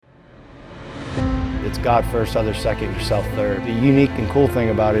It's God first, others second, yourself third. The unique and cool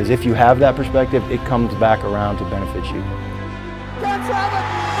thing about it is if you have that perspective, it comes back around to benefit you. That's Travis!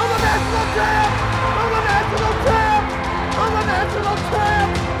 I'm the national champ! I'm the national champ! I'm the national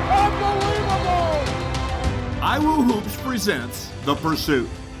champ! Unbelievable! iWoo Hoops presents The Pursuit.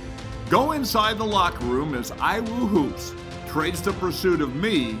 Go inside the locker room as iWoo Hoops trades the pursuit of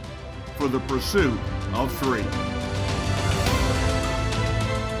me for the pursuit of three.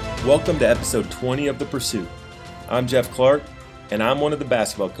 Welcome to episode 20 of The Pursuit. I'm Jeff Clark, and I'm one of the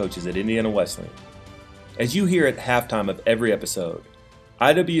basketball coaches at Indiana Wesleyan. As you hear at halftime of every episode,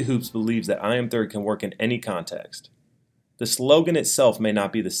 iWoo Hoops believes that I Am Third can work in any context. The slogan itself may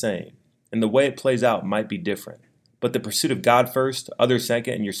not be the same, and the way it plays out might be different, but the pursuit of God first, others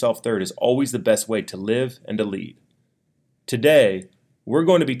second, and yourself third is always the best way to live and to lead. Today, we're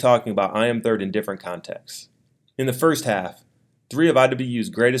going to be talking about I Am Third in different contexts. In the first half, three of IWU's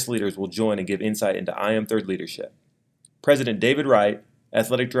greatest leaders will join and give insight into I Am Third leadership. President David Wright,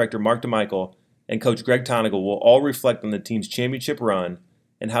 Athletic Director Mark DeMichael, and Coach Greg Tonagel will all reflect on the team's championship run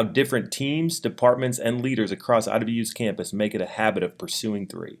and how different teams, departments, and leaders across IWU's campus make it a habit of pursuing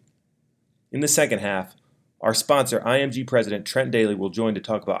three. In the second half, our sponsor, IMG President Trent Daly, will join to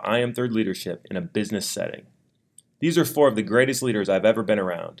talk about I Am Third leadership in a business setting. These are four of the greatest leaders I've ever been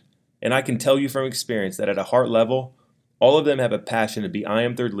around, and I can tell you from experience that at a heart level, all of them have a passion to be I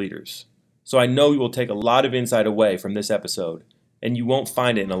Am Third leaders. So I know you will take a lot of insight away from this episode, and you won't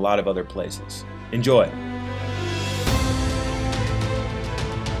find it in a lot of other places. Enjoy.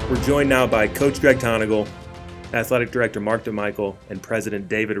 We're joined now by Coach Greg Tonagel, Athletic Director Mark DeMichael, and President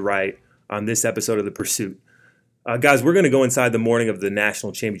David Wright on this episode of The Pursuit. Guys, we're going to go inside the morning of the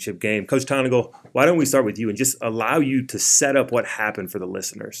national championship game. Coach Tonagel, why don't we start with you and just allow you to set up what happened for the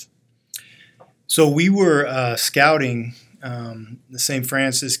listeners? So we were scouting the St.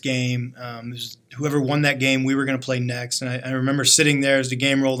 Francis game. Whoever won that game, we were going to play next. And I remember sitting there as the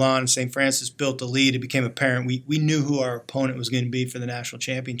game rolled on and St. Francis built the lead. It became apparent we knew who our opponent was going to be for the national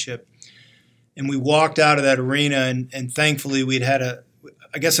championship. And we walked out of that arena, and thankfully we'd had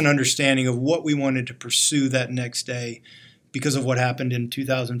an understanding of what we wanted to pursue that next day because of what happened in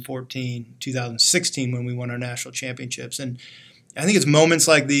 2014, 2016 when we won our national championships. And I think it's moments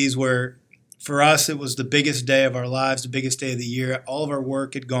like these where for us, it was the biggest day of our lives, the biggest day of the year. All of our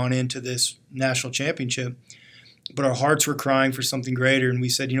work had gone into this national championship, but our hearts were crying for something greater. And we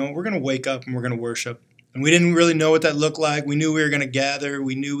said, we're going to wake up and we're going to worship. And we didn't really know what that looked like. We knew we were going to gather.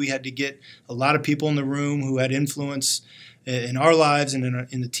 We knew we had to get a lot of people in the room who had influence in our lives and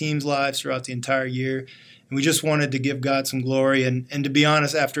in the team's lives throughout the entire year. And we just wanted to give God some glory. And to be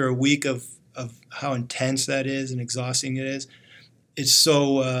honest, after a week of how intense that is and exhausting it is, it's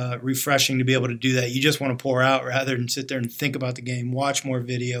so refreshing to be able to do that. You just want to pour out rather than sit there and think about the game, watch more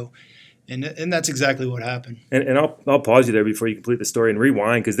video. And that's exactly what happened. And I'll pause you there before you complete the story and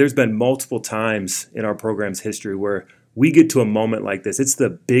rewind, because there's been multiple times in our program's history where we get to a moment like this. It's the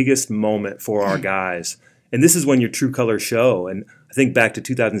biggest moment for our guys. And this is when your true colors show. And I think back to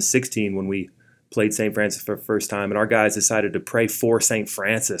 2016 when we played St. Francis for the first time, and our guys decided to pray for St.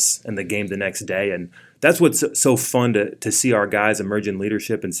 Francis in the game the next day. And that's what's so fun to see our guys emerge in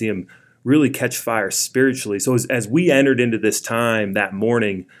leadership and see them really catch fire spiritually. So as we entered into this time that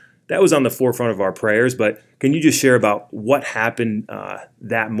morning, that was on the forefront of our prayers. But can you just share about what happened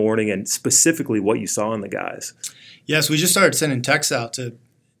that morning and specifically what you saw in the guys? Yes, we just started sending texts out to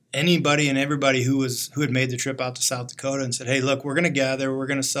anybody and everybody who had made the trip out to South Dakota and said, hey, look, we're going to gather, we're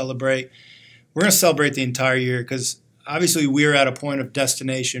going to celebrate. We're going to celebrate the entire year because obviously we're at a point of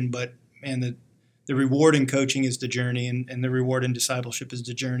destination, but man, the reward in coaching is the journey, and the reward in discipleship is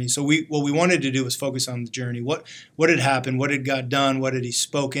the journey. So what we wanted to do was focus on the journey. What had happened? What had God done? What had He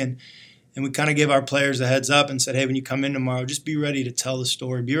spoken? And we kind of gave our players a heads up and said, hey, when you come in tomorrow, just be ready to tell the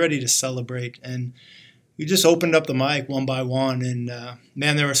story. Be ready to celebrate. And we just opened up the mic one by one, and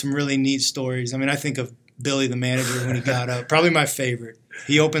man, there were some really neat stories. I mean, I think of Billy, the manager, when he got up. Probably my favorite.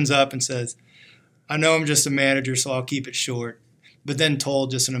 He opens up and says, I know I'm just a manager, so I'll keep it short. But then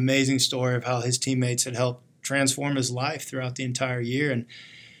told just an amazing story of how his teammates had helped transform his life throughout the entire year. And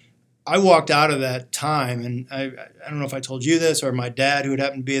I walked out of that time, and I don't know if I told you this or my dad who had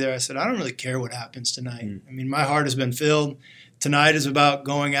happened to be there. I said, I don't really care what happens tonight. I mean, my heart has been filled. Tonight is about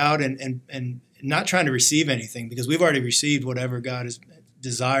going out and not trying to receive anything because we've already received whatever God has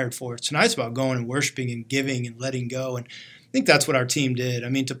desired for us. Tonight's about going and worshiping and giving and letting go. And I think that's what our team did. I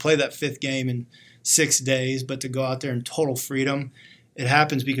mean, to play that fifth game in 6 days, but to go out there in total freedom, it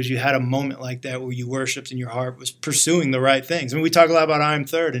happens because you had a moment like that where you worshiped and your heart was pursuing the right things. I mean, we talk a lot about I Am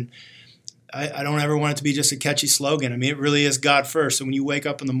Third, and I don't ever want it to be just a catchy slogan. I mean, it really is God first. So when you wake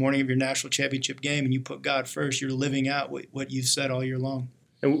up in the morning of your national championship game and you put God first, you're living out what you've said all year long.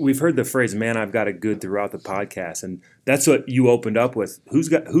 And we've heard the phrase, man, I've got it good throughout the podcast. And that's what you opened up with. Who's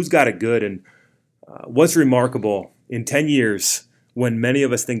got it good? And what's remarkable in 10 years, when many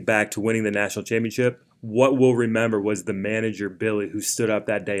of us think back to winning the national championship, what we'll remember was the manager, Billy, who stood up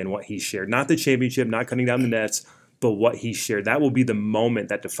that day and what he shared. Not the championship, not cutting down the nets, but what he shared. That will be the moment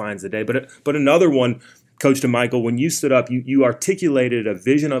that defines the day. But another one, Coach DeMichael, when you stood up, you articulated a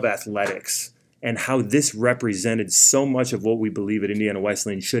vision of athletics and how this represented so much of what we believe at Indiana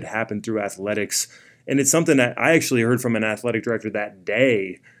Wesleyan should happen through athletics. And it's something that I actually heard from an athletic director that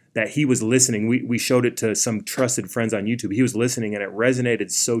day, that he was listening. We showed it to some trusted friends on YouTube. He was listening, and it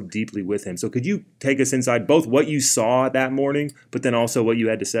resonated so deeply with him. So could you take us inside both what you saw that morning, but then also what you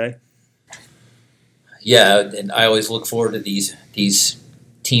had to say? Yeah, and I always look forward to these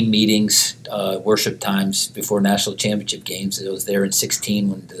team meetings, worship times before national championship games. I was there in 2016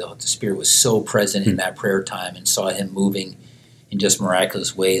 when the Spirit was so present in that prayer time, and saw Him moving in just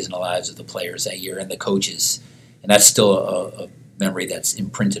miraculous ways in the lives of the players that year and the coaches. And that's still a memory that's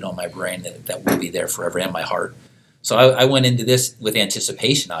imprinted on my brain that will be there forever, and my heart. So I went into this with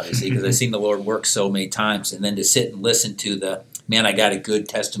anticipation, obviously, because I've seen the Lord work so many times. And then to sit and listen to the, man, I got it good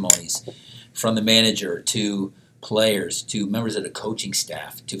testimonies from the manager to players, to members of the coaching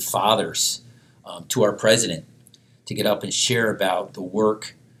staff, to fathers, to our president, to get up and share about the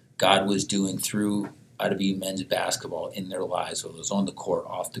work God was doing through IW men's basketball in their lives, whether it was on the court,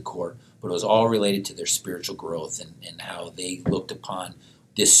 off the court, but it was all related to their spiritual growth and how they looked upon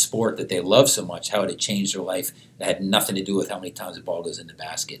this sport that they love so much, how it had changed their life. That had nothing to do with how many times the ball goes in the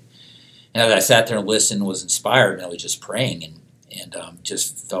basket. And as I sat there and listened, was inspired, and I was just praying and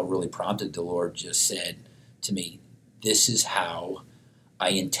just felt really prompted. The Lord just said to me, this is how I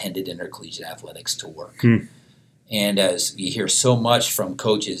intended intercollegiate athletics to work. And as you hear so much from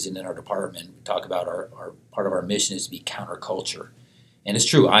coaches and in our department, we talk about our part of our mission is to be counterculture. And it's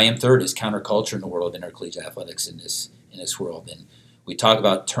true, I Am Third is counterculture in the world of intercollegiate athletics in this world. And we talk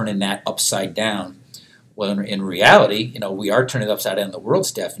about turning that upside down. Well, in reality, we are turning it upside down in the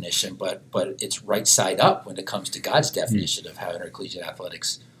world's definition, but it's right side up when it comes to God's definition of how intercollegiate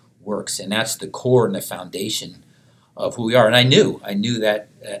athletics works. And that's the core and the foundation of who we are. And I knew that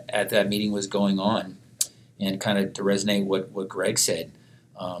at that meeting was going on. And kind of to resonate what Greg said,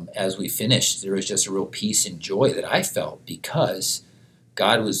 as we finished, there was just a real peace and joy that I felt, because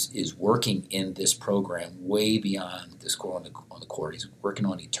God is working in this program way beyond the score on the court. He's working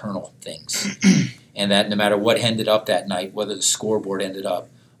on eternal things. And that no matter what ended up that night, whether the scoreboard ended up,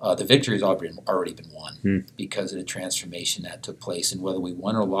 the victory has already been won because of the transformation that took place. And whether we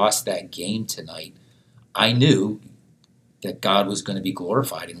won or lost that game tonight, I knew that God was going to be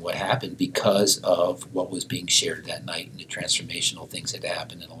glorified in what happened because of what was being shared that night and the transformational things that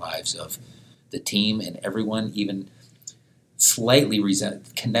happened in the lives of the team and everyone, even slightly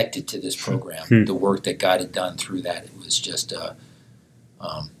connected to this program. The work that God had done through that, it was just a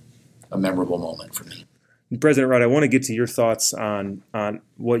memorable moment for me. President Wright, I want to get to your thoughts on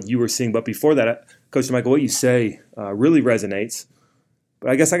what you were seeing. But before that, Coach Michael, what you say really resonates.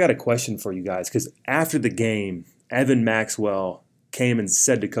 But I guess I got a question for you guys, because after the game, Evan Maxwell came and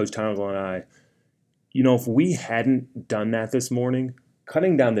said to Coach Townsend and I, if we hadn't done that this morning,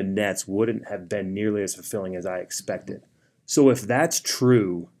 cutting down the nets wouldn't have been nearly as fulfilling as I expected. So if that's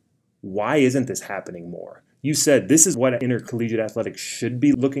true, why isn't this happening more? You said this is what intercollegiate athletics should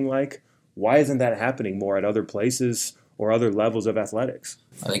be looking like. Why isn't that happening more at other places or other levels of athletics?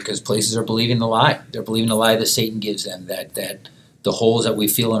 I think because places are believing the lie. They're believing the lie that Satan gives them, that the holes that we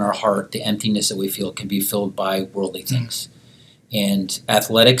feel in our heart, the emptiness that we feel, can be filled by worldly things. And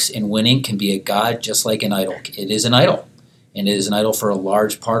athletics and winning can be a god just like an idol. It is an idol. And it is an idol for a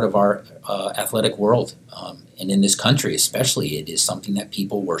large part of our athletic world. And in this country especially, it is something that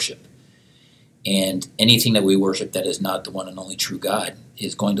people worship. And anything that we worship that is not the one and only true God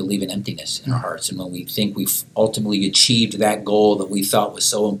is going to leave an emptiness in our hearts. And when we think we've ultimately achieved that goal that we thought was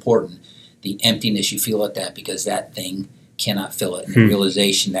so important, the emptiness you feel at that, because that thing cannot fill it. And the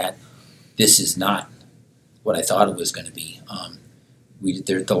realization that this is not what I thought it was going to be.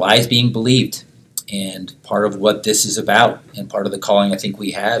 The lie is being believed. And part of what this is about, and part of the calling I think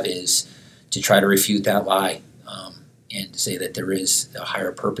we have, is to try to refute that lie and to say that there is a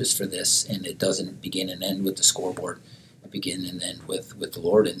higher purpose for this, and it doesn't begin and end with the scoreboard. It begins and end with the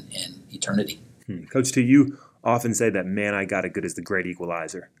Lord and eternity. Coach T, you often say that man, I got it good is the great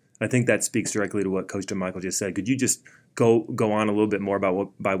equalizer. I think that speaks directly to what Coach DeMichael just said. Could you just go on a little bit more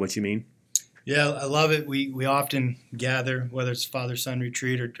about what you mean? Yeah, I love it. We often gather, whether it's father-son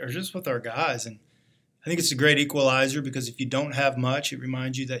retreat or just with our guys, and I think it's a great equalizer because if you don't have much, it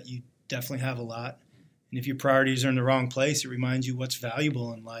reminds you that you definitely have a lot. And if your priorities are in the wrong place, it reminds you what's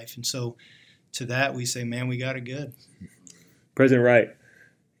valuable in life. And so to that, we say, man, we got it good. President Wright,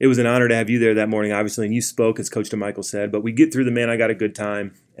 it was an honor to have you there that morning, obviously, and you spoke, as Coach DeMichael said. But we get through the Man, I Got a Good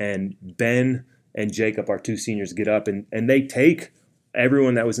Time, and Ben and Jacob, our two seniors, get up, and they take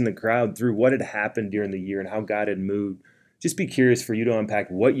everyone that was in the crowd through what had happened during the year and how God had moved. Just be curious for you to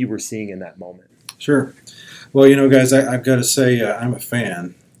unpack what you were seeing in that moment. Sure. Well, guys, I've got to say I'm a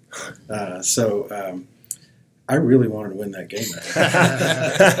fan. So I really wanted to win that game.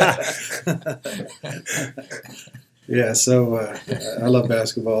 Yeah, so I love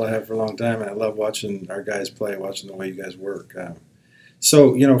basketball. I have for a long time, and I love watching our guys play, watching the way you guys work.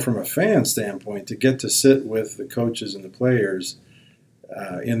 So, from a fan standpoint, to get to sit with the coaches and the players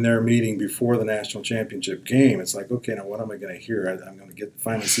in their meeting before the national championship game, it's like, okay, now what am I going to hear? I'm going to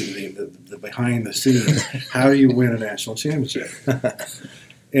finally see the behind the scenes. How do you win a national championship?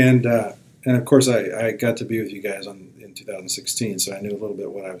 And of course, I got to be with you guys in 2016, so I knew a little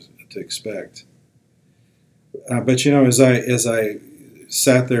bit what I was to expect. But as I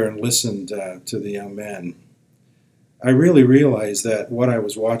sat there and listened to the young men, I really realized that what I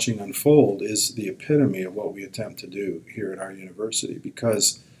was watching unfold is the epitome of what we attempt to do here at our university,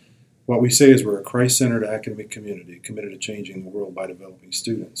 because what we say is we're a Christ-centered academic community committed to changing the world by developing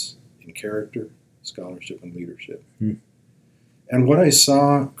students in character, scholarship, and leadership. And what I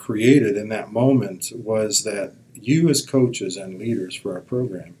saw created in that moment was that you as coaches and leaders for our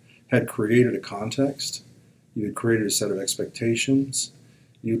program had created a context, you had created a set of expectations,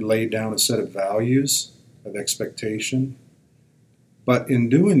 you'd laid down a set of values of expectation. But in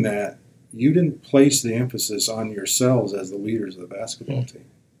doing that, you didn't place the emphasis on yourselves as the leaders of the basketball team.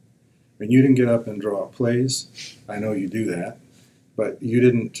 I mean, you didn't get up and draw up plays. I know you do that. But you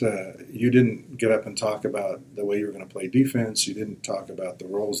didn't get up and talk about the way you were going to play defense. You didn't talk about the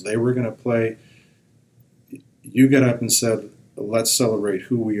roles they were going to play. You got up and said, let's celebrate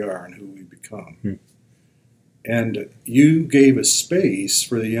who we are and who we become. And you gave a space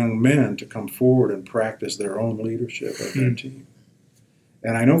for the young men to come forward and practice their own leadership of their team.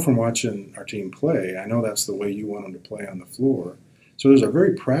 And I know from watching our team play, I know that's the way you want them to play on the floor. So there's a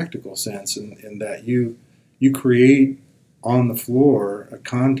very practical sense in that you create on the floor a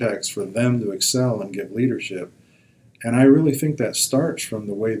context for them to excel and give leadership. And I really think that starts from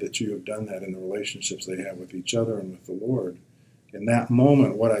the way that you have done that in the relationships they have with each other and with the Lord. In that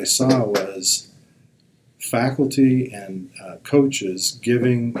moment, what I saw was faculty and coaches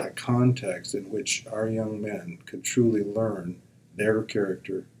giving a context in which our young men could truly learn their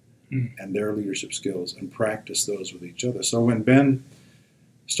character and their leadership skills and practice those with each other. So when Ben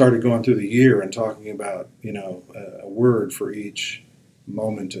started going through the year and talking about, a word for each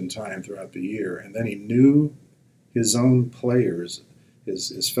moment in time throughout the year, and then he knew his own players,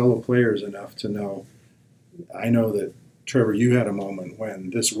 his fellow players enough to know, I know that, Trevor, you had a moment when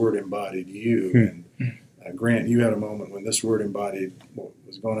this word embodied you, and Grant, you had a moment when this word embodied what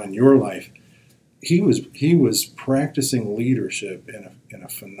was going on in your life. He was practicing leadership in a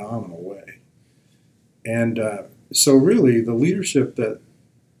phenomenal way. And so really the leadership that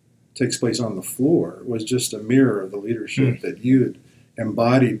takes place on the floor was just a mirror of the leadership that you had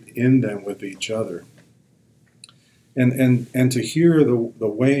embodied in them with each other. And to hear the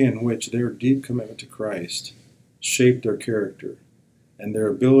way in which their deep commitment to Christ shaped their character and their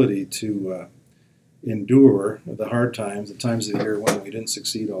ability to endure the hard times, the times of the year when we didn't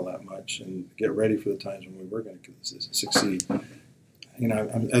succeed all that much, and get ready for the times when we were going to succeed.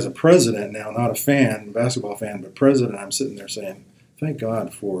 I'm, as a president now, not a fan, basketball fan, but president, I'm sitting there saying, thank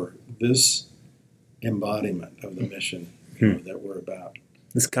God for this embodiment of the mission that we're about.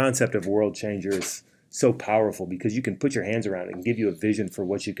 This concept of world changer is so powerful because you can put your hands around it and give you a vision for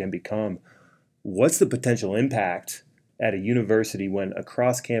what you can become. What's the potential impact at a university when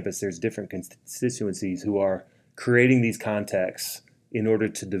across campus there's different constituencies who are creating these contexts in order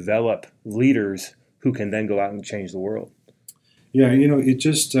to develop leaders who can then go out and change the world? Yeah, it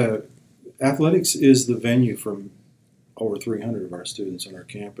just athletics is the venue for over 300 of our students on our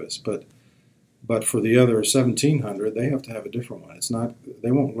campus, but for the other 1,700, they have to have a different one. It's not,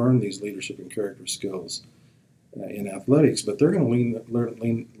 they won't learn these leadership and character skills in athletics, but they're going to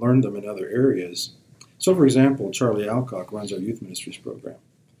learn them in other areas. So, for example, Charlie Alcock runs our youth ministries program,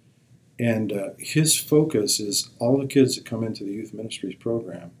 and his focus is all the kids that come into the youth ministries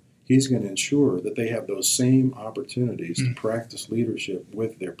program, he's going to ensure that they have those same opportunities to practice leadership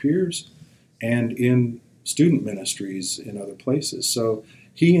with their peers and in student ministries in other places. So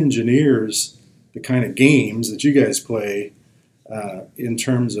he engineers the kind of games that you guys play in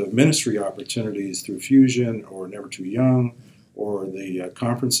terms of ministry opportunities through Fusion or Never Too Young, or the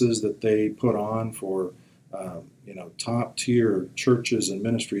conferences that they put on for top tier churches and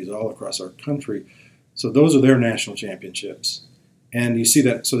ministries all across our country. So those are their national championships. And you see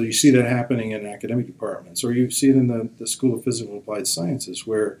that. So you see that happening in academic departments, or you see it in the School of Physical and Applied Sciences,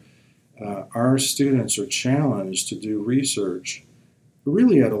 where our students are challenged to do research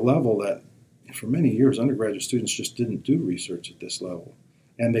really at a level that for many years undergraduate students just didn't do research at this level.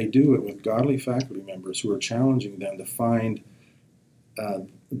 And they do it with godly faculty members who are challenging them to find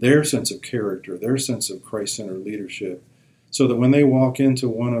their sense of character, their sense of Christ-centered leadership, so that when they walk into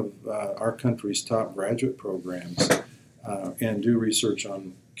one of our country's top graduate programs and do research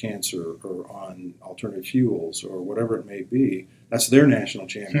on cancer or on alternative fuels or whatever it may be, that's their national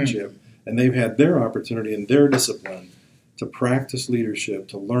championship. And they've had their opportunity in their discipline to practice leadership,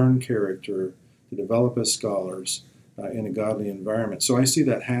 to learn character, to develop as scholars in a godly environment. So I see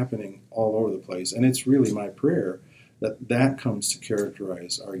that happening all over the place. And it's really my prayer that comes to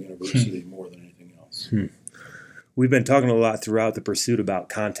characterize our university more than anything else. We've been talking a lot throughout the pursuit about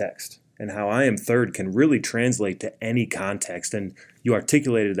context and how I Am Third can really translate to any context. And you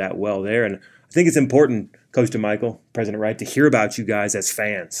articulated that well there. And I think it's important, Coach DeMichael, President Wright, to hear about you guys as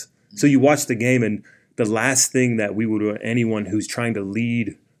fans. So you watch the game, and the last thing that we would want anyone who's trying to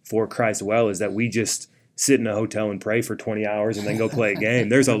lead for Christ well is that we just sit in a hotel and pray for 20 hours and then go play a game.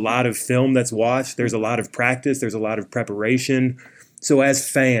 There's a lot of film that's watched. There's a lot of practice. There's a lot of preparation. So as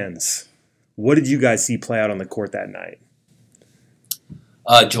fans, what did you guys see play out on the court that night?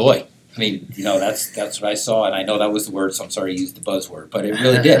 Joy. I mean, that's what I saw, and I know that was the word, so I'm sorry to use the buzzword, but it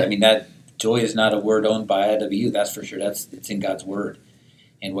really did. I mean, that joy is not a word owned by IWU, that's for sure. It's in God's word.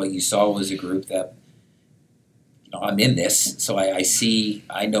 And what you saw was a group that, I'm in this, so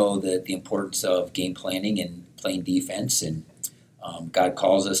I know the importance of game planning and playing defense, and God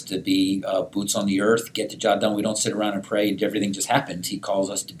calls us to be boots on the earth, get the job done. We don't sit around and pray and everything just happens. He calls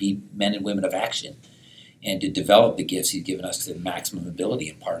us to be men and women of action and to develop the gifts He's given us to the maximum ability,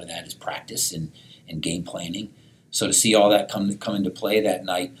 and part of that is practice and game planning. So to see all that come into play that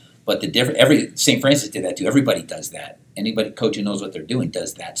night, but St. Francis did that too. Everybody does that. Anybody coach who knows what they're doing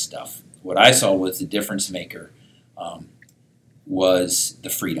does that stuff. What I saw was the difference maker was the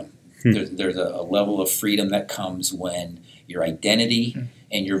freedom. There's a level of freedom that comes when your identity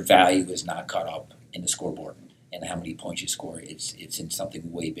and your value is not caught up in the scoreboard and how many points you score. It's in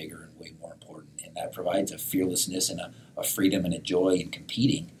something way bigger and way more important. And that provides a fearlessness and a freedom and a joy in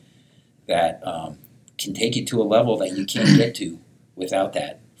competing that can take you to a level that you can't get to without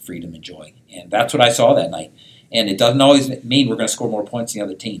that freedom and joy. And that's what I saw that night. And it doesn't always mean we're going to score more points than the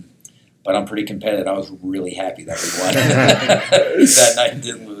other team. But I'm pretty competitive. I was really happy that we won that night and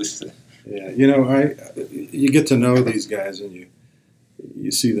didn't lose. Yeah, you get to know these guys and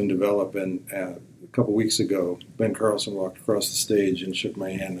you see them develop. And a couple weeks ago, Ben Carlson walked across the stage and shook my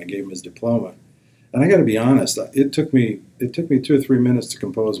hand. I gave him his diploma. And I got to be honest, it took me 2 or 3 minutes to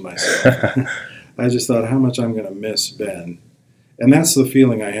compose myself. I just thought how much I'm going to miss Ben. And that's the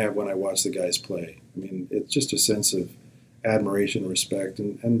feeling I have when I watch the guys play. I mean, it's just a sense of admiration, respect,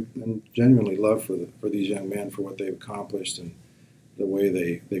 and genuinely love for these young men for what they've accomplished and the way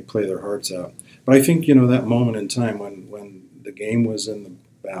they play their hearts out. But I think, that moment in time when the game was in the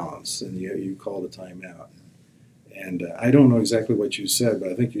balance and you called a timeout. And I don't know exactly what you said, but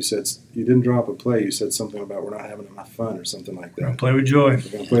I think you said you didn't drop a play. You said something about we're not having enough fun or something like that. We're going to play with joy. We're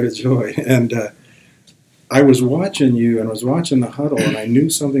going to play with joy. And I was watching you and I was watching the huddle, and I knew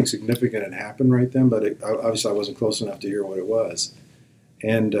something significant had happened right then, but obviously I wasn't close enough to hear what it was.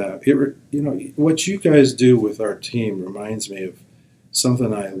 And what you guys do with our team reminds me of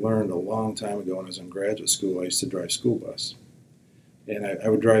something I learned a long time ago when I was in graduate school. I used to drive school bus, and I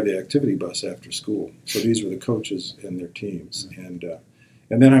would drive the activity bus after school. So these were the coaches and their teams, and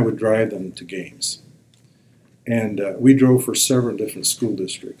then I would drive them to games. And we drove for several different school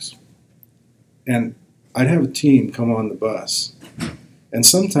districts, and I'd have a team come on the bus, and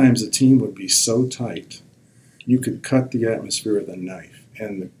sometimes the team would be so tight you could cut the atmosphere with a knife,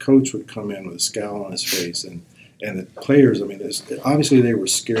 and the coach would come in with a scowl on his face, and the players, obviously they were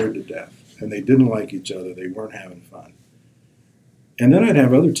scared to death, and they didn't like each other. They weren't having fun. And then I'd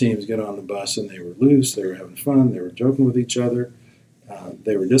have other teams get on the bus, and they were loose, they were having fun, they were joking with each other,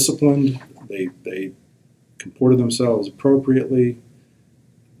 they were disciplined, they comported themselves appropriately,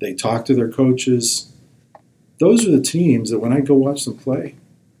 they talked to their coaches. Those are the teams that when I go watch them play,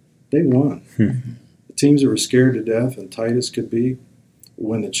 they won. The teams that were scared to death and tight as could be,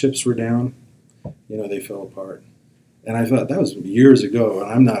 when the chips were down, they fell apart. And I thought that was years ago,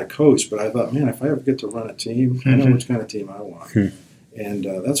 and I'm not a coach, but I thought, man, if I ever get to run a team, I know which kind of team I want. And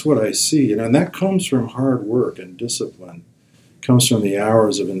that's what I see, and that comes from hard work and discipline. It comes from the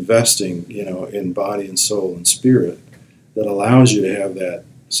hours of investing, in body and soul and spirit that allows you to have that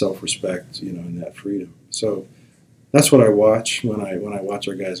self-respect, and that freedom. So that's what I watch when I watch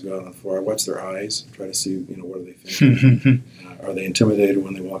our guys go out on the floor. I watch their eyes, try to see, what are they thinking? Are they intimidated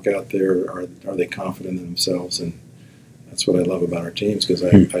when they walk out there? Are they confident in themselves? And that's what I love about our teams, because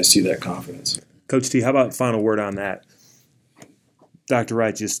I see that confidence. Coach T, how about final word on that? Dr.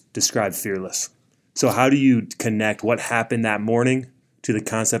 Wright just described fearless. So how do you connect what happened that morning to the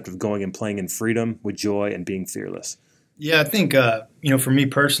concept of going and playing in freedom with joy and being fearless? Yeah, I think, for me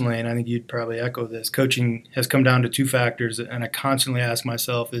personally, and I think you'd probably echo this, coaching has come down to two factors, and I constantly ask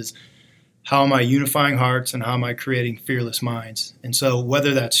myself is, how am I unifying hearts and how am I creating fearless minds? And so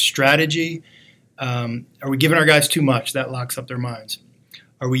whether that's strategy, are we giving our guys too much? That locks up their minds.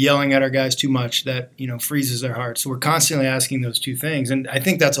 Are we yelling at our guys too much? That, freezes their hearts. So we're constantly asking those two things. And I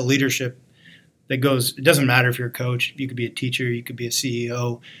think that's a leadership that goes, it doesn't matter if you're a coach, you could be a teacher, you could be a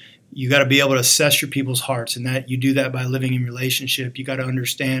CEO. You got to be able to assess your people's hearts, and that you do that by living in relationship. You got to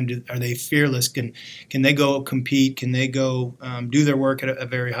understand, are they fearless? Can they go compete? Can they go do their work at a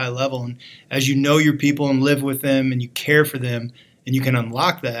very high level? And as you know your people and live with them and you care for them and you can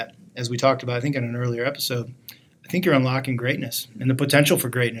unlock that, as we talked about, I think in an earlier episode, I think you're unlocking greatness and the potential for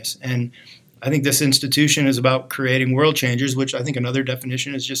greatness. And I think this institution is about creating world changers, which I think another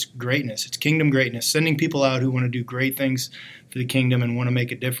definition is just greatness. It's kingdom greatness, sending people out who want to do great things for the kingdom and want to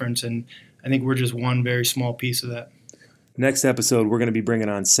make a difference. And I think we're just one very small piece of that. Next episode, we're going to be bringing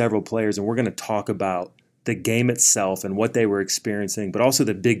on several players, and we're going to talk about the game itself and what they were experiencing, but also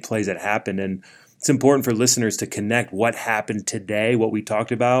the big plays that happened. And it's important for listeners to connect what happened today, what we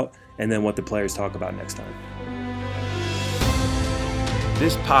talked about, and then what the players talk about next time.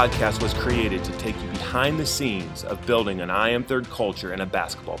 This podcast was created to take you behind the scenes of building an I Am Third culture in a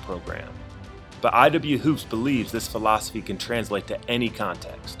basketball program. But IW Hoops believes this philosophy can translate to any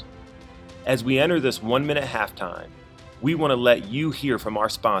context. As we enter this 1-minute halftime, we want to let you hear from our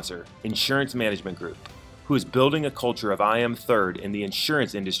sponsor, Insurance Management Group, who is building a culture of I Am Third in the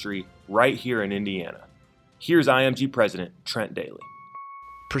insurance industry right here in Indiana. Here's IMG President Trent Daly.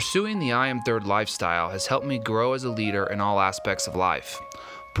 Pursuing the I Am Third lifestyle has helped me grow as a leader in all aspects of life.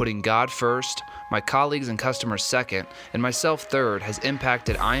 Putting God first, my colleagues and customers second, and myself third has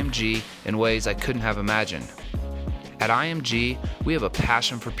impacted IMG in ways I couldn't have imagined. At IMG, we have a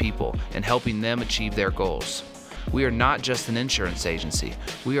passion for people and helping them achieve their goals. We are not just an insurance agency,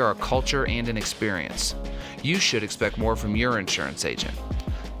 we are a culture and an experience. You should expect more from your insurance agent.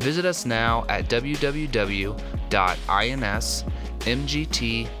 Visit us now at www.insmgt.com.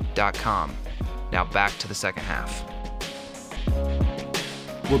 Now back to the second half.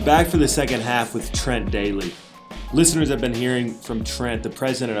 We're back for the second half with Trent Daly. Listeners have been hearing from Trent, the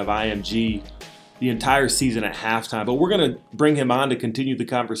president of IMG, the entire season at halftime, but we're going to bring him on to continue the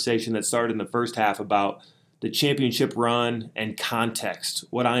conversation that started in the first half about the championship run and context,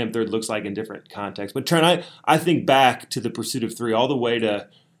 what I Am Third looks like in different contexts. But Trent, I think back to the Pursuit of Three all the way to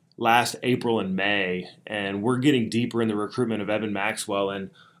last April and May, and we're getting deeper in the recruitment of Evan Maxwell, and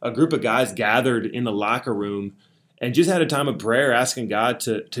a group of guys gathered in the locker room and just had a time of prayer asking God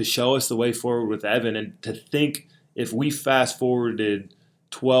to show us the way forward with Evan, and to think if we fast forwarded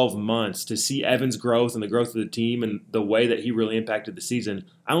 12 months to see Evan's growth and the growth of the team and the way that he really impacted the season,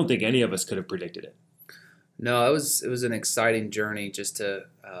 I don't think any of us could have predicted it. No, it was an exciting journey just to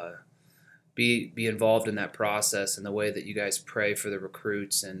be involved in that process and the way that you guys pray for the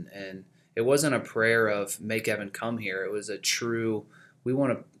recruits, and it wasn't a prayer of make Evan come here. It was a true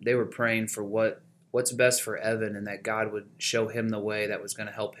they were praying for what's best for Evan, and that God would show him the way that was going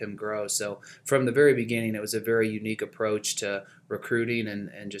to help him grow. So from the very beginning, it was a very unique approach to recruiting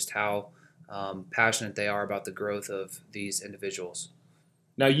and just how passionate they are about the growth of these individuals.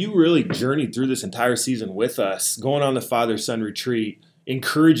 Now, you really journeyed through this entire season with us, going on the father-son retreat,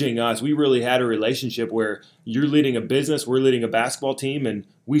 encouraging us. We really had a relationship where you're leading a business, we're leading a basketball team, and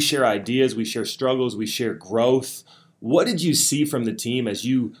we share ideas, we share struggles, we share growth. What did you see from the team as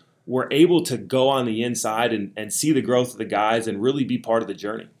you were able to go on the inside and see the growth of the guys and really be part of the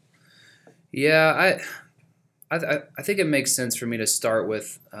journey? Yeah, I think it makes sense for me to start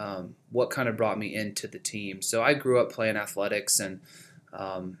with what kind of brought me into the team. So I grew up playing athletics, and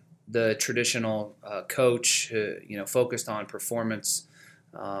the traditional coach who, focused on performance.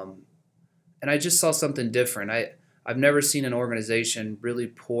 And I just saw something different. I've never seen an organization really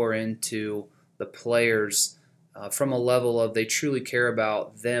pour into the players from a level of they truly care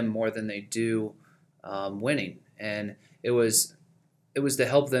about them more than they do winning, and it was to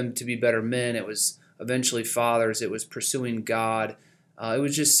help them to be better men. It was eventually fathers. It was pursuing God. It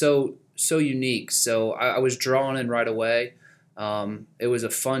was just so unique. So I was drawn in right away. It was a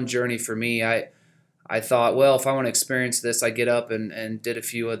fun journey for me. I thought, well, if I want to experience this, I get up and did a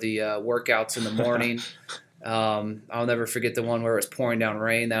few of the workouts in the morning. I'll never forget the one where it was pouring down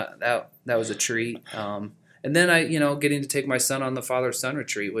rain. That was a treat. And then getting to take my son on the father-son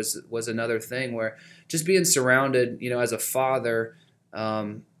retreat was another thing, where just being surrounded, as a father,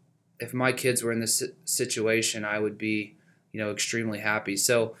 if my kids were in this situation, I would be, extremely happy.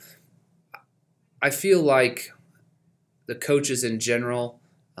 So I feel like the coaches in general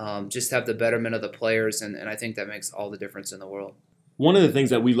just have the betterment of the players, and I think that makes all the difference in the world. One of the things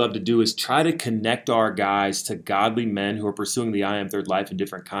that we love to do is try to connect our guys to godly men who are pursuing the I Am Third life in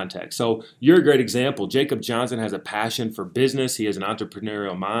different contexts. So you're a great example. Jacob Johnson has a passion for business. He has an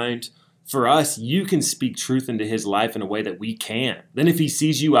entrepreneurial mind. For us, you can speak truth into his life in a way that we can't. Then if he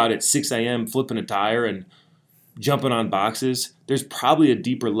sees you out at 6 a.m. flipping a tire and jumping on boxes, there's probably a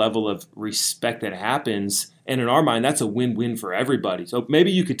deeper level of respect that happens. And in our mind, that's a win-win for everybody. So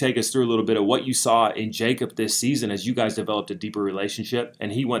maybe you could take us through a little bit of what you saw in Jacob this season as you guys developed a deeper relationship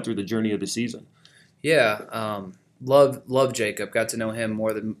and he went through the journey of the season. Yeah, love Jacob. Got to know him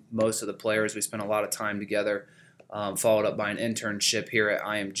more than most of the players. We spent a lot of time together, followed up by an internship here at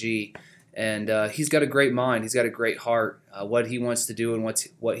IMG. And he's got a great mind. He's got a great heart. What he wants to do and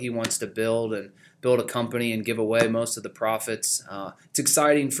what he wants to build a company and give away most of the profits. It's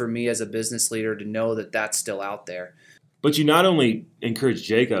exciting for me as a business leader to know that that's still out there. But you not only encourage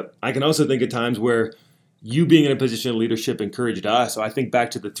Jacob, I can also think of times where you being in a position of leadership encouraged us. So I think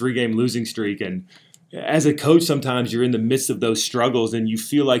back to the 3-game losing streak, and as a coach, sometimes you're in the midst of those struggles and you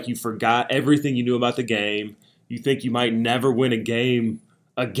feel like you forgot everything you knew about the game. You think you might never win a game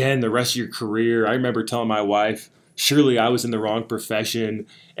again the rest of your career. I remember telling my wife, surely I was in the wrong profession.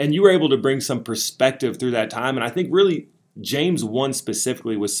 And you were able to bring some perspective through that time. And I think really James 1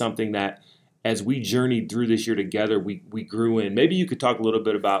 specifically was something that as we journeyed through this year together, we grew in. Maybe you could talk a little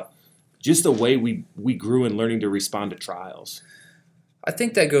bit about just the way we grew in learning to respond to trials. I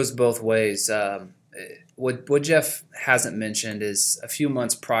think that goes both ways. What Jeff hasn't mentioned is a few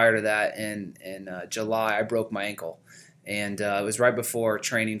months prior to that in July, I broke my ankle. And it was right before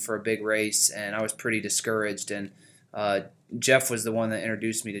training for a big race, and I was pretty discouraged. And Jeff was the one that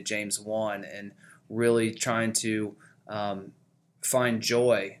introduced me to James 1 and really trying to find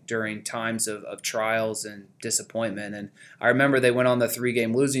joy during times of trials and disappointment. And I remember they went on the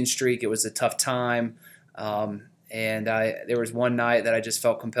 3-game losing streak. It was a tough time. And there was one night that I just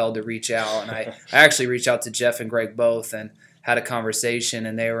felt compelled to reach out. And I actually reached out to Jeff and Greg both and had a conversation,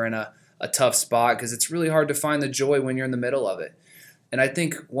 and they were in a tough spot because it's really hard to find the joy when you're in the middle of it. And I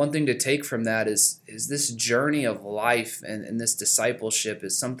think one thing to take from that is this journey of life and this discipleship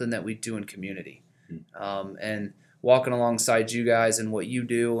is something that we do in community. And walking alongside you guys and what you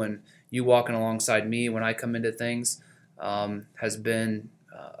do and you walking alongside me when I come into things has been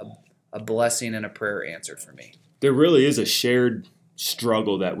a blessing and a prayer answered for me. There really is a shared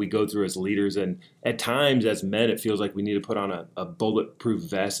struggle that we go through as leaders, and at times as men it feels like we need to put on a bulletproof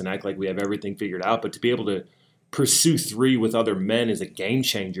vest and act like we have everything figured out, but to be able to pursue 3 with other men is a game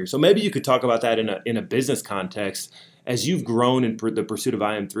changer. So maybe you could talk about that in a business context. As you've grown in the pursuit of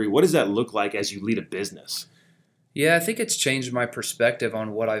IM3, what does that look like as you lead a business? Yeah, I think it's changed my perspective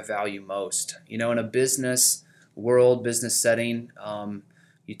on what I value most. In a business world, business setting,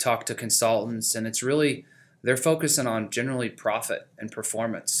 you talk to consultants, and it's really they're focusing on generally profit and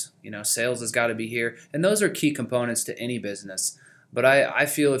performance. Sales has got to be here. And those are key components to any business. But I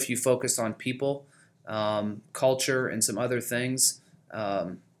feel if you focus on people, culture, and some other things,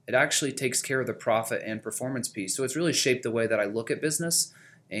 it actually takes care of the profit and performance piece. So it's really shaped the way that I look at business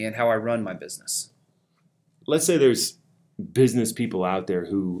and how I run my business. Let's say there's business people out there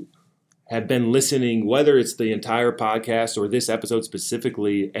who have been listening, whether it's the entire podcast or this episode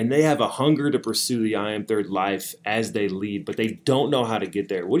specifically, and they have a hunger to pursue the I Am Third life as they lead, but they don't know how to get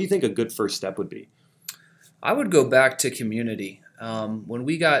there. What do you think a good first step would be? I would go back to community. When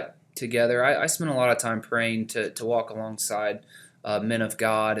we got together, I spent a lot of time praying to walk alongside men of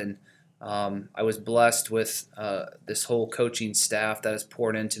God, and I was blessed with this whole coaching staff that has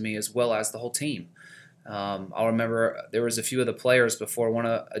poured into me as well as the whole team. I'll remember there was a few of the players before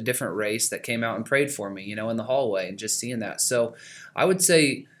a different race that came out and prayed for me, in the hallway, and just seeing that. So I would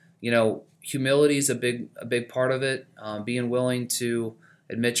say, humility is a big part of it. Being willing to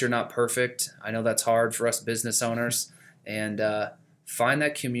admit you're not perfect. I know that's hard for us business owners, and find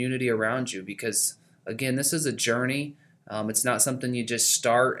that community around you because, again, this is a journey. It's not something you just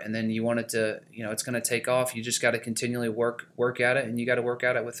start and then you want it to, it's going to take off. You just got to continually work at it, and you got to work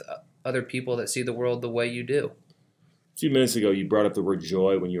at it with other people that see the world the way you do. A few minutes ago, you brought up the word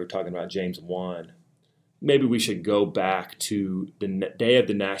joy when you were talking about James 1. Maybe we should go back to the day of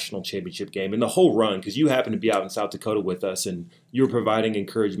the national championship game and the whole run, because you happened to be out in South Dakota with us, and you were providing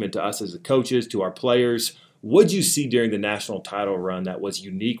encouragement to us as the coaches, to our players. What did you see during the national title run that was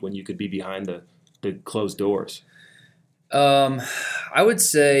unique when you could be behind the closed doors? I would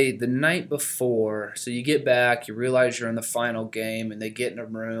say the night before, so you get back, you realize you're in the final game, and they get in a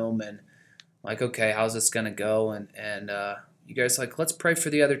room and like, okay, how's this going to go? And you guys like, let's pray for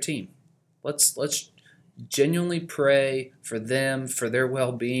the other team. Let's genuinely pray for them, for their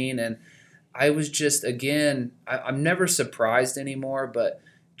well-being. And I was just, again, I'm never surprised anymore, but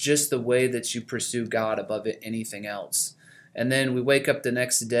just the way that you pursue God above anything else. And then we wake up the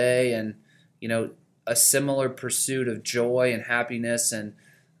next day and, a similar pursuit of joy and happiness, and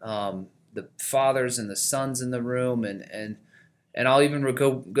the fathers and the sons in the room, and I'll even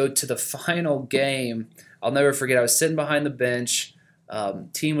go to the final game. I'll never forget, I was sitting behind the bench.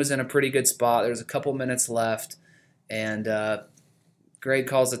 Team was in a pretty good spot. There was a couple minutes left, and Greg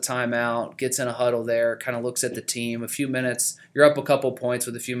calls a timeout, gets in a huddle there, kind of looks at the team. A few minutes, you're up a couple points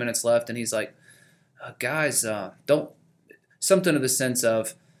with a few minutes left, and he's like, guys, don't, something to the sense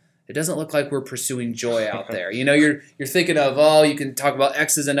of, it doesn't look like we're pursuing joy out there. You're thinking of, you can talk about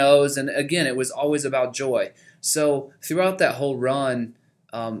X's and O's, and again, it was always about joy. So throughout that whole run,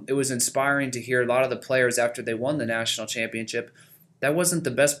 it was inspiring to hear a lot of the players after they won the national championship. That wasn't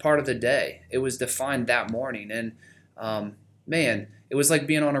the best part of the day. It was defined that morning, and man, it was like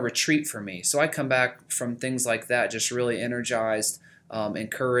being on a retreat for me. So I come back from things like that just really energized,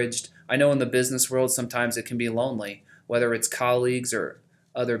 encouraged. I know in the business world sometimes it can be lonely, whether it's colleagues or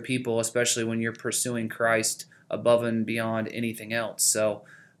other people, especially when you're pursuing Christ above and beyond anything else. So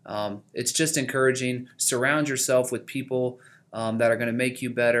it's just encouraging. Surround yourself with people that are going to make you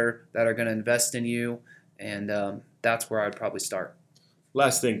better, that are going to invest in you, and that's where I'd probably start.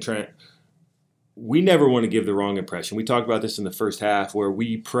 Last thing, Trent. We never want to give the wrong impression. We talked about this in the first half where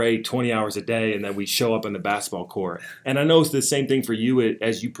we pray 20 hours a day and then we show up on the basketball court. And I know it's the same thing for you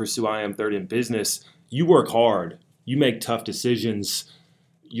as you pursue I Am Third in business. You work hard. You make tough decisions.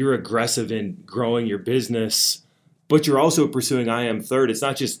 You're aggressive in growing your business, but you're also pursuing I Am Third. It's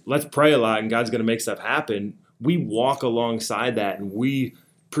not just let's pray a lot and God's going to make stuff happen. We walk alongside that and we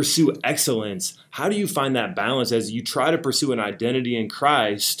pursue excellence. How do you find that balance as you try to pursue an identity in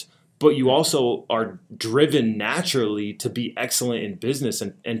Christ, but you also are driven naturally to be excellent in business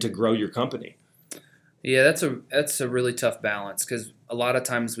and to grow your company? Yeah, that's a really tough balance, because a lot of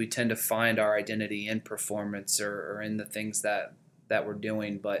times we tend to find our identity in performance or in the things that we're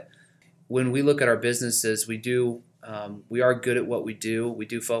doing. But when we look at our businesses, we are good at what we do. We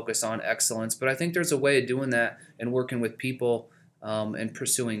do focus on excellence, but I think there's a way of doing that and working with people and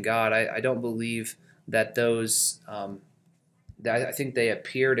pursuing God. I don't believe that those, I think they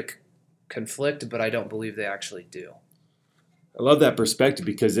appear to conflict, but I don't believe they actually do. I love that perspective,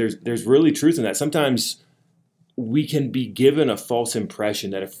 because there's really truth in that. Sometimes we can be given a false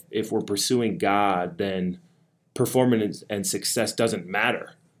impression that if we're pursuing God, then performance and success doesn't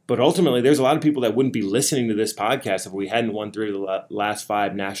matter. But ultimately, there's a lot of people that wouldn't be listening to this podcast if we hadn't won 3 of the last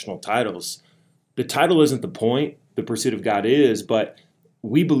 5 national titles. The title isn't the point. The pursuit of God is, but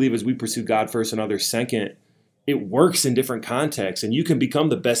we believe as we pursue God first and others second, it works in different contexts, and you can become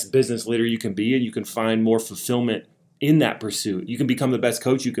the best business leader you can be, and you can find more fulfillment in that pursuit. You can become the best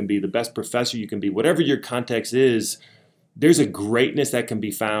coach you can be, the best professor you can be, whatever your context is. There's a greatness that can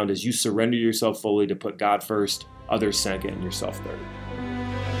be found as you surrender yourself fully to put God first, others second, and yourself third.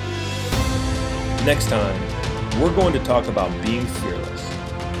 Next time, we're going to talk about being fearless.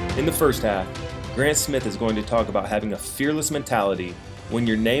 In the first half, Grant Smith is going to talk about having a fearless mentality when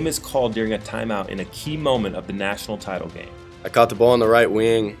your name is called during a timeout in a key moment of the national title game. I caught the ball on the right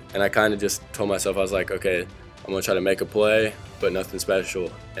wing, and I kind of just told myself, I was like, okay, I'm going to try to make a play, but nothing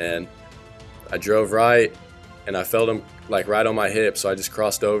special. And I drove right, and I felt him like right on my hip, so I just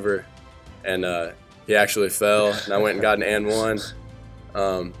crossed over, and he actually fell, and I went and got an and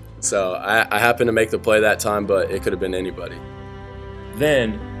one. So I happened to make the play that time, but it could have been anybody.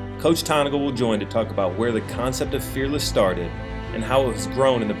 Then, Coach Tonigal will join to talk about where the concept of fearless started and how it has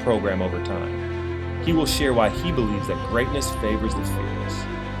grown in the program over time. He will share why he believes that greatness favors the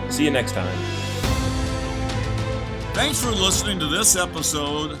fearless. See you next time. Thanks for listening to this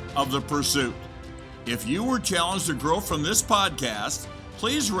episode of The Pursuit. If you were challenged to grow from this podcast,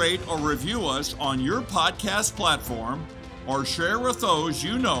 please rate or review us on your podcast platform or share with those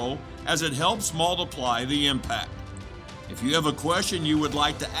you know, as it helps multiply the impact. If you have a question you would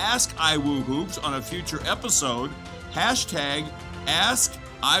like to ask iWoo Hoops on a future episode, hashtag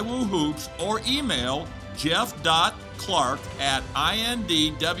AskIWooHoops or email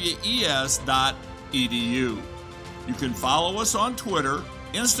jeff.clark@indwes.edu. You can follow us on Twitter,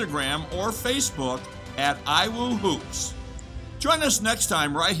 Instagram, or Facebook at iWoo Hoops. Join us next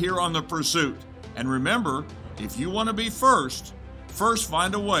time right here on The Pursuit. And remember, if you want to be first, first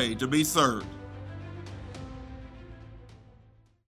find a way to be third.